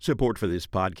Support for this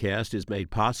podcast is made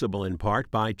possible in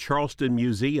part by Charleston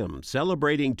Museum,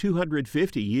 celebrating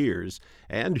 250 years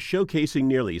and showcasing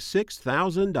nearly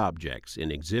 6,000 objects in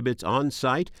exhibits on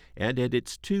site and at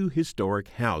its two historic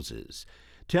houses,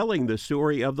 telling the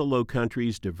story of the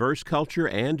Lowcountry's diverse culture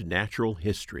and natural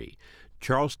history.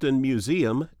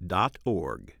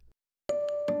 charlestonmuseum.org.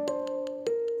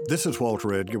 This is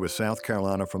Walter Edgar with South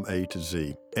Carolina from A to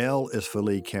Z. L is for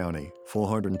Lee County,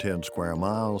 410 square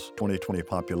miles, 2020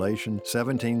 population,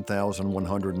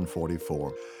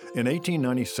 17,144. In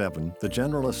 1897, the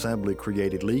General Assembly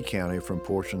created Lee County from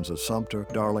portions of Sumter,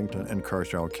 Darlington, and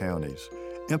Kershaw counties.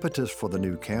 Impetus for the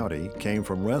new county came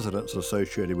from residents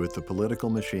associated with the political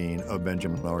machine of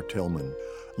Benjamin R. Tillman.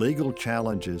 Legal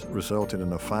challenges resulted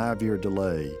in a 5-year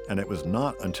delay, and it was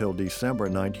not until December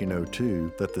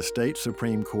 1902 that the state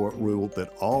Supreme Court ruled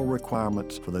that all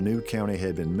requirements for the new county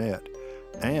had been met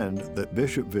and that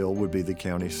Bishopville would be the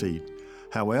county seat.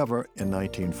 However, in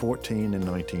 1914 and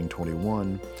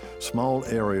 1921, small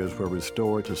areas were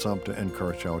restored to Sumter and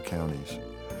Kershaw counties.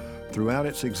 Throughout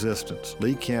its existence,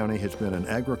 Lee County has been an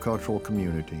agricultural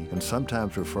community and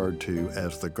sometimes referred to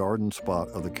as the garden spot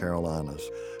of the Carolinas.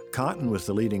 Cotton was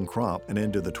the leading crop, and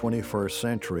into the 21st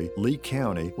century, Lee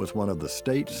County was one of the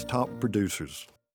state's top producers.